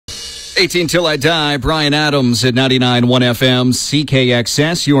18 Till I Die, Brian Adams at 99.1 FM,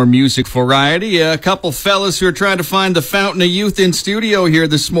 CKXS, your music variety. A couple fellas who are trying to find the fountain of youth in studio here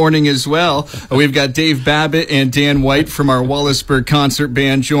this morning as well. We've got Dave Babbitt and Dan White from our Wallaceburg Concert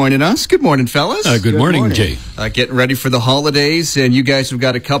Band joining us. Good morning, fellas. Good morning, Jay. Getting ready for the holidays, and you guys have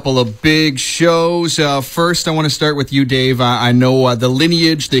got a couple of big shows. First, I want to start with you, Dave. I know the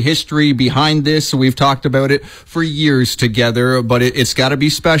lineage, the history behind this. We've talked about it for years together, but it's got to be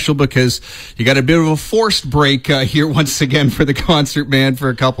special because you got a bit of a forced break here once again for the concert band for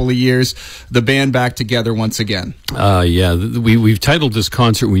a couple of years. The band back together once again. We've titled this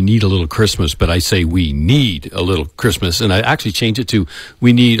concert "We Need a Little Christmas," but I say we need a little Christmas, and I actually changed it to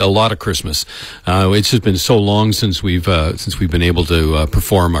 "We Need a Lot of Christmas." It's just been so long since we've been able to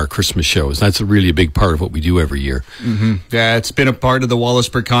perform our Christmas shows. That's really a big part of what we do every year. Mm-hmm. Yeah, it's been a part of the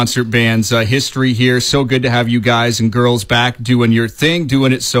Wallaceburg Concert Band's history here. So good to have you guys and girls back doing your thing,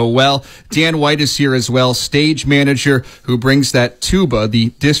 doing it so well. Dan White is here as well, stage manager who brings that tuba, the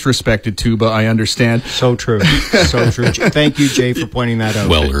disrespected tuba, I understand. So true. So true. Thank you, Jay, for pointing that out.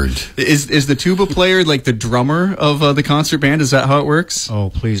 Well earned. Is the tuba player like the drummer of the concert band? Is that how it works? Oh,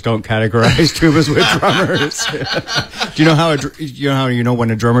 please don't categorize tubas with drummers. Do you know when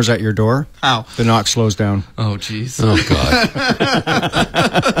a drummer's at your door? How? The knock slows down. Oh, jeez. Oh, God.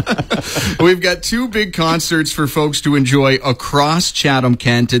 We've got two big concerts for folks to enjoy across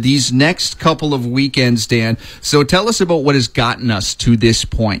Chatham-Kent these next couple of weekends, Dan. So tell us about what has gotten us to this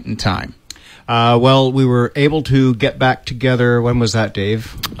point in time. Well, we were able to get back together. When was that,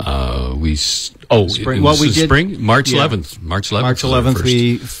 Dave? Spring. March 11th. March 11th.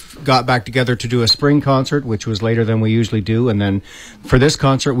 We got back together to do a spring concert, which was later than we usually do. And then for this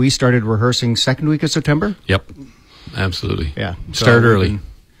concert, we started rehearsing second week of September. Yep, absolutely. Yeah. Start early.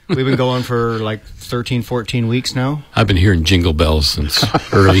 We've been going for like 13, 14 weeks now. I've been hearing jingle bells since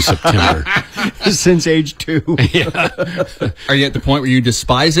early September. Since age 2. Yeah. Are you at the point where you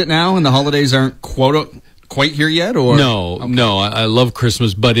despise it now and the holidays aren't quite here yet? Or No. I love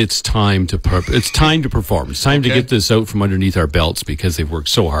Christmas, but it's time to perform. It's time to get this out from underneath our belts because they've worked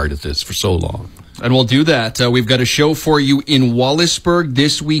so hard at this for so long. And we'll do that. We've got a show for you in Wallaceburg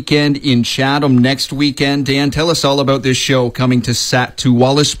this weekend, in Chatham next weekend. Dan, tell us all about this show coming to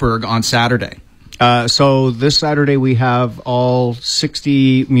Wallaceburg on Saturday. So this Saturday we have all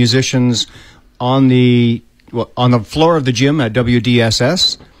 60 musicians on the floor of the gym at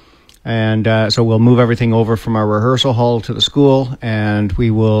WDSS. And so we'll move everything over from our rehearsal hall to the school, and we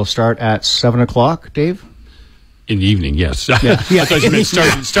will start at 7 o'clock, Dave? In the evening, yes. Yeah. I thought you meant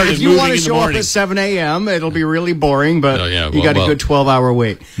started if you moving want to in the show morning. up at 7 a.m., it'll be really boring, but you got a good 12-hour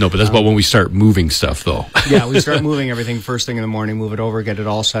wait. No, but that's about when we start moving stuff, though. Yeah, we start moving everything first thing in the morning, move it over, get it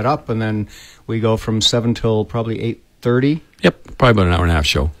all set up, and then we go from 7 till probably 8:30. Yep, probably about an hour and a half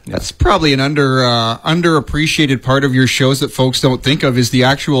show. That's probably an underappreciated part of your shows that folks don't think of is the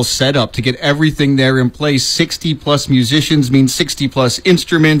actual setup to get everything there in place. 60-plus musicians means 60-plus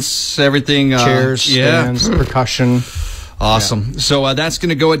instruments, everything. Chairs, stands, percussion. Awesome. Yeah. So that's going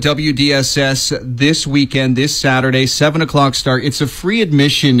to go at WDSS this weekend, this Saturday, 7 o'clock start. It's a free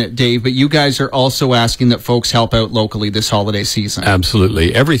admission, Dave, but you guys are also asking that folks help out locally this holiday season.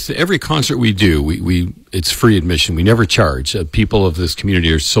 Absolutely. Every concert we do, it's free admission. We never charge. People of this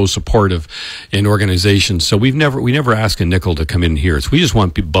community are so supportive in organizations. So we never ask a nickel to come in here. We just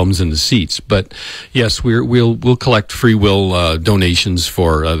want bums in the seats. But yes, we'll collect free will donations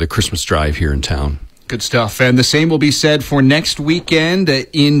for the Christmas drive here in town. Good stuff. And the same will be said for next weekend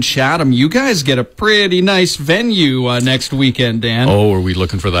in Chatham. You guys get a pretty nice venue next weekend, Dan. Oh, are we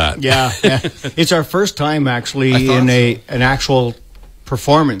looking for that? Yeah. It's our first time actually in an actual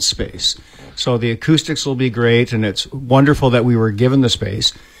performance space. So the acoustics will be great, and it's wonderful that we were given the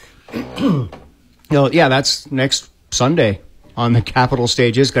space. That's next Sunday on the Capitol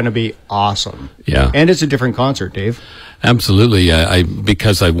stage. Is going to be awesome. Yeah. And it's a different concert, Dave. Absolutely.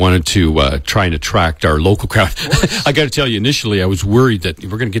 Because I wanted to try and attract our local crowd. I got to tell you, initially I was worried that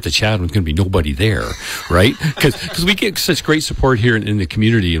we're going to get to Chatham, there's going to be nobody there, right? Because we get such great support here in the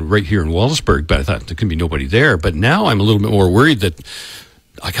community and right here in Wallaceburg, but I thought there could be nobody there. But now I'm a little bit more worried that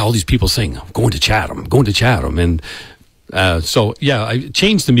like all these people saying, I'm going to Chatham. And I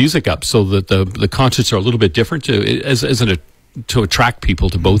changed the music up so that the concerts are a little bit different as to attract people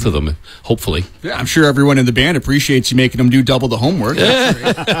to both of them, hopefully. Yeah, I'm sure everyone in the band appreciates you making them do double the homework.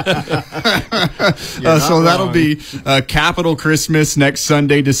 So that'll be Capitol Christmas next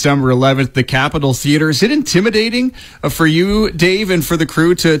Sunday, December 11th, the Capitol Theater. Is it intimidating for you, Dave, and for the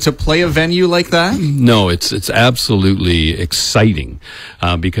crew to play a venue like that? No, it's absolutely exciting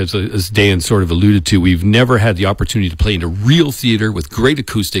because, as Dan sort of alluded to, we've never had the opportunity to play in a real theater with great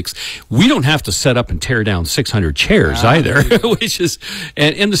acoustics. We don't have to set up and tear down 600 chairs either, which is,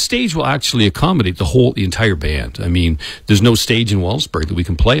 and the stage will actually accommodate the entire band. I mean, there's no stage in Wellsburg that we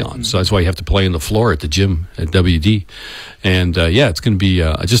can play on, so that's why you have to play on the floor at the gym at WD. And it's going to be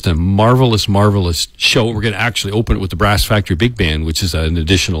just a marvelous show. We're going to actually open it with the Brass Factory Big Band, which is an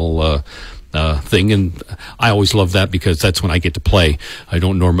additional thing, and I always love that because that's when I get to play. I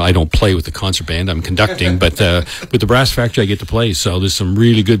don't play with the concert band. I'm conducting, but with the Brass Factory I get to play. So there's some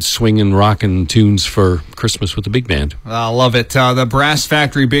really good swinging, rocking tunes for Christmas with the big band. I love it. The Brass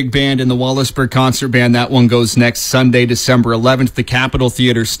Factory Big Band and the Wallaceburg Concert Band. That one goes next Sunday, December 11th, the Capitol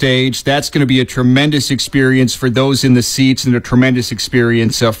Theater stage. That's going to be a tremendous experience for those in the seats and a tremendous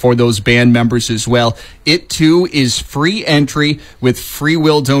experience for those band members as well. It too is free entry with free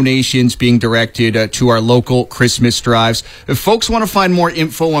will donations being directed to our local Christmas drives. If folks want to find more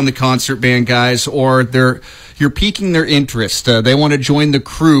info on the concert band, guys, or you're piquing their interest, they want to join the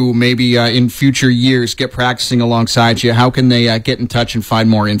crew maybe in future years, get practicing alongside you, how can they get in touch and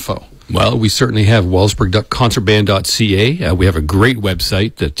find more info? Well, we certainly have wellsburg.concertband.ca. We have a great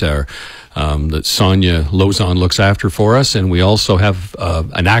website that Sonia Lozon looks after for us, and we also have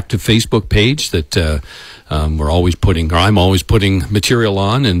an active Facebook page that I'm always putting material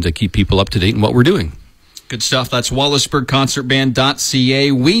on and to keep people up to date in what we're doing. Good stuff. That's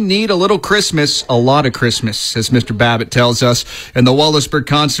wallaceburgconcertband.ca. We need a little Christmas, a lot of Christmas, as Mr. Babbitt tells us. And the Wallaceburg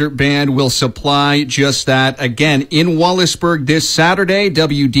Concert Band will supply just that. Again, in Wallaceburg this Saturday,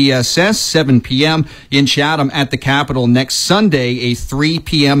 WDSS, 7 p.m. in Chatham at the Capitol. Next Sunday, a 3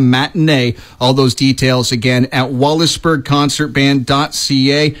 p.m. matinee. All those details, again, at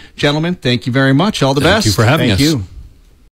wallaceburgconcertband.ca. Gentlemen, thank you very much. All the best. Thank you for having us. Thank you.